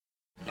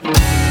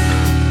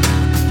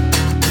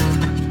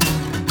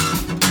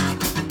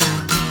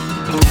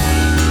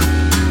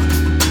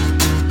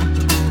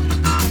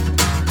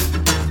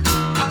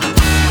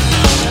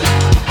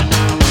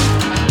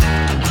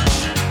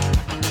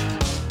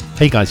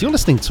Hey guys, you're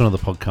listening to another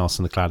podcast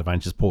on the Cloud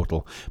Evangelist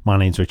portal. My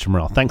name's Richard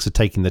Morrell. Thanks for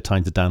taking the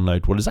time to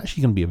download what is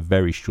actually going to be a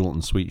very short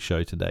and sweet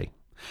show today.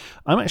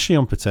 I'm actually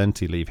on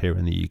paternity leave here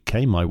in the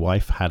UK. My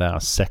wife had our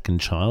second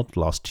child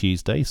last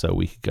Tuesday, so a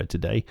week ago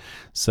today.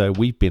 So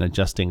we've been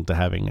adjusting to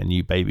having a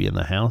new baby in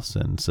the house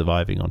and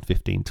surviving on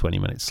 15-20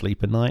 minutes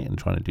sleep a night and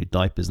trying to do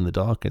diapers in the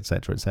dark,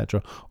 etc.,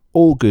 etc.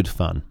 All good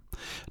fun.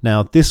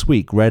 Now, this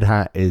week, Red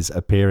Hat is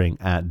appearing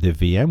at the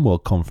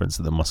VMWorld conference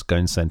at the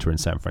Moscone Center in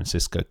San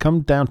Francisco.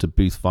 Come down to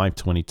booth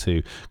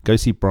 522, go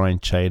see Brian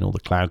Che and all the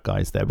cloud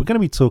guys there. We're going to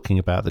be talking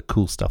about the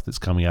cool stuff that's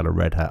coming out of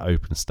Red Hat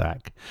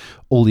OpenStack,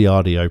 all the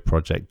RDO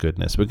project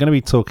goodness. We're going to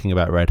be talking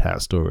about Red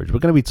Hat storage. We're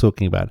going to be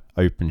talking about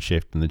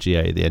OpenShift and the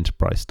GA, the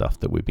enterprise stuff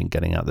that we've been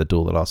getting out the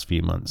door the last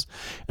few months.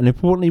 And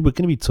importantly, we're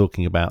going to be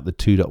talking about the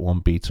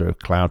 2.1 beta of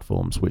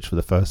CloudForms, which for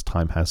the first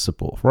time has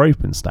support for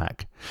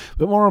OpenStack.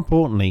 But more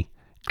importantly,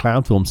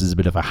 CloudForms is a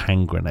bit of a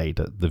hand grenade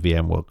at the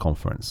VMworld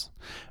conference.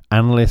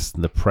 Analysts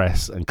and the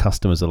press and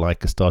customers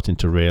alike are starting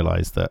to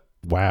realize that,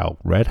 wow,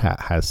 Red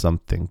Hat has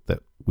something that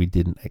we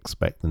didn't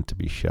expect them to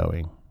be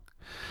showing.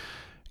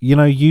 You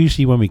know,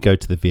 usually when we go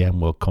to the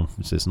VMworld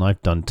conferences, and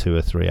I've done 2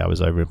 or 3, I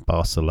was over in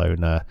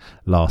Barcelona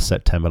last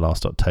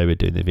October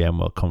doing the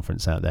VMworld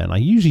conference out there, and I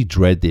usually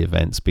dread the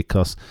events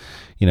because,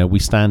 you know, we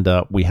stand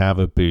up, we have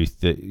a booth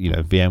that, you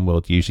know,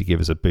 VMworld usually give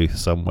us a booth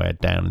somewhere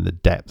down in the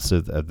depths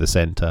of the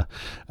center,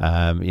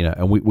 you know,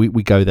 and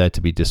we go there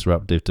to be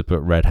disruptive, to put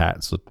red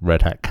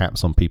hat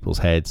caps on people's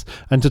heads,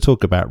 and to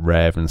talk about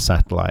Rev and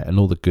satellite and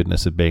all the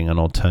goodness of being an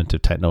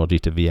alternative technology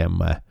to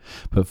VMware.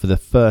 But for the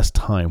first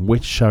time,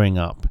 we're showing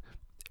up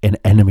in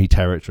enemy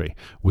territory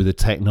with a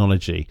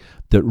technology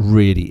that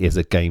really is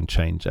a game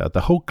changer.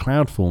 The whole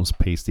CloudForms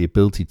piece, the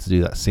ability to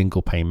do that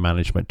single pane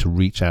management, to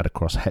reach out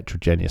across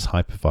heterogeneous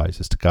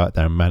hypervisors, to go out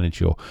there and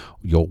manage your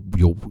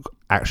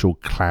actual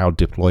cloud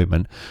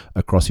deployment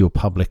across your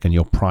public and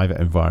your private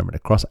environment,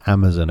 across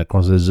Amazon,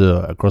 across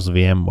Azure, across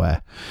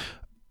VMware.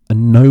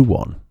 And no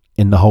one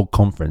in the whole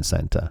conference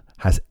center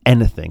has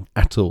anything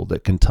at all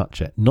that can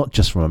touch it, not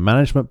just from a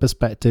management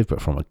perspective,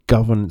 but from a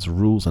governance,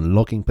 rules and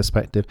logging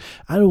perspective,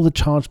 and all the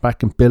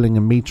chargeback and billing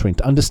and metering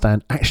to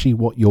understand actually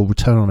what your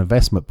return on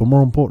investment, but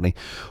more importantly,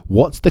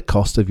 what's the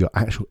cost of your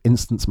actual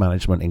instance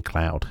management in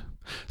cloud.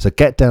 So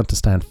get down to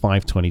stand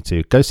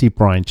 522, go see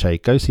Brian Che,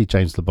 go see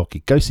James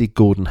Labocki, go see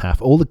Gordon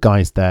Haff, all the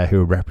guys there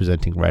who are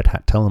representing Red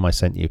Hat. Tell them I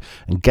sent you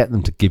and get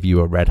them to give you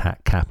a Red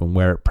Hat cap and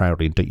wear it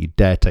proudly, and don't you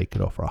dare take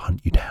it off or I'll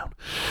hunt you down.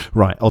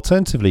 Right,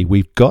 alternatively,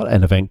 we've got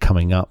an event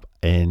coming up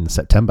in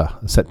September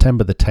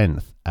the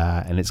 10th,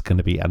 and it's going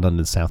to be at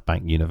London South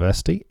Bank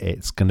University.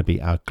 It's going to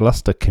be our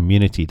Gluster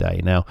Community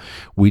Day. Now,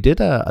 we did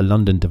a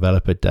London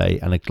Developer Day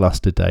and a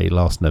Gluster Day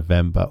last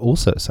November,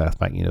 also at South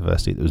Bank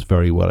University, that was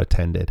very well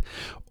attended.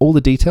 All the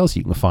details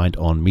you can find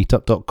on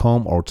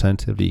meetup.com, or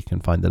alternatively, you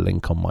can find the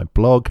link on my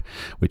blog,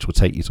 which will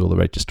take you to all the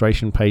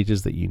registration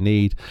pages that you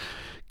need.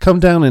 Come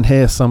down and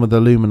hear some of the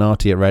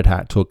Illuminati at Red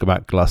Hat talk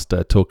about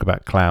Gluster, talk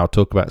about cloud,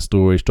 talk about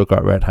storage, talk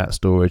about Red Hat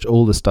storage,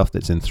 all the stuff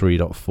that's in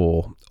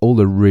 3.4, all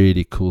the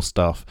really cool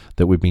stuff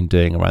that we've been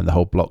doing around the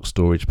whole block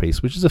storage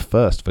piece, which is a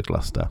first for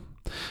Gluster.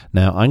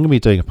 Now, I'm going to be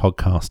doing a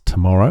podcast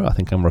tomorrow. I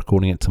think I'm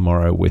recording it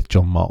tomorrow with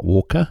John Mark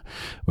Walker.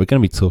 We're going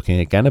to be talking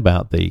again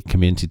about the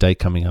Community Day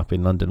coming up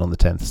in London on the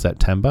 10th of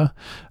September.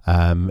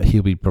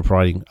 He'll be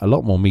providing a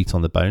lot more meat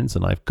on the bones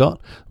than I've got,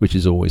 which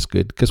is always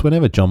good, because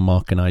whenever John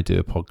Mark and I do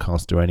a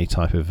podcast or any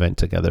type of event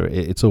together,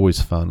 it's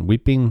always fun.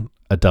 We've been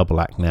a double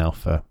act now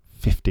for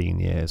 15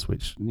 years,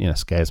 which, you know,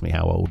 scares me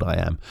how old I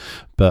am.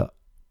 But,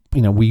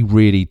 you know, we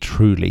really,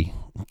 truly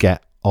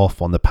get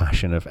off on the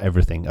passion of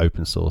everything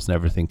open source and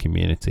everything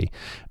community,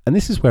 and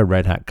this is where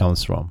Red Hat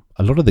comes from.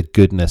 A lot of the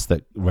goodness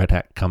that Red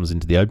Hat comes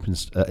into the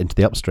into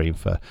the upstream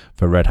for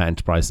Red Hat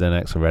Enterprise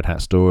Linux, for Red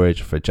Hat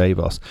Storage, for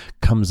JBoss,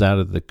 comes out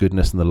of the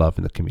goodness and the love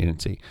in the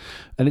community,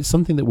 and it's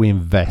something that we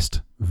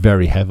invest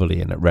very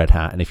heavily in at Red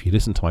Hat. And if you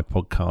listen to my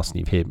podcast and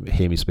you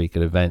hear me speak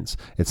at events,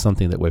 it's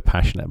something that we're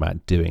passionate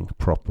about doing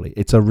properly.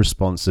 It's a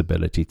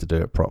responsibility to do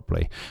it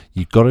properly.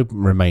 You've got to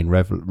remain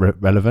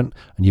relevant,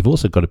 and you've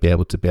also got to be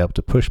able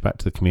to push back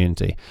to the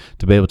community,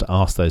 to be able to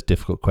ask those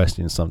difficult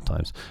questions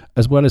sometimes,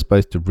 as well as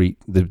both to reap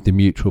the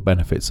mutual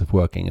benefits of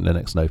working in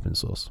Linux and open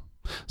source.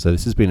 So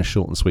this has been a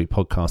short and sweet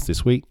podcast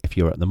this week. If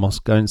you're at the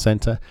Moscone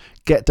Center,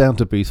 get down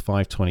to booth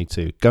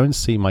 522. Go and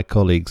see my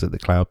colleagues at the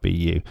Cloud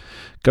BU.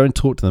 Go and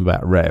talk to them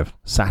about Rev,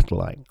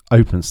 Satellite,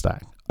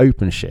 OpenStack,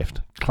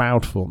 OpenShift,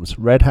 CloudForms,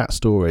 Red Hat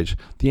Storage,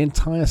 the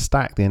entire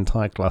stack, the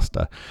entire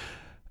cluster.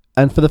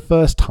 And for the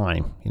first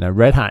time, you know,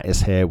 Red Hat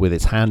is here with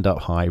its hand up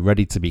high,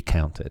 ready to be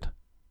counted.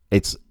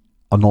 It's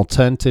an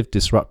alternative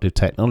disruptive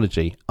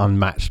technology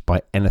unmatched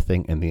by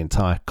anything in the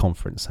entire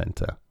conference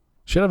center.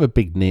 Should have a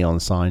big neon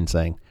sign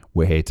saying,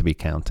 "We're here to be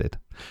counted."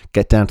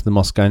 Get down to the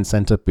Moscone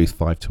Center, booth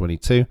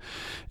 522.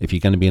 If you're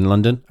going to be in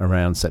London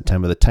around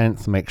September the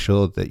 10th, make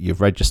sure that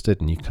you've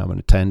registered and you come and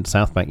attend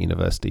South Bank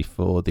University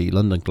for the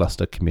London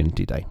Gluster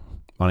Community Day.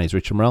 My name is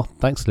Richard Morrell.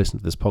 Thanks for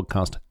listening to this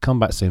podcast. Come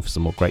back soon for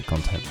some more great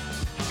content.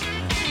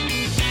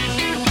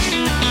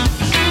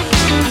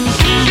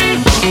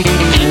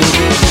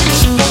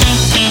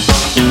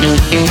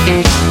 you.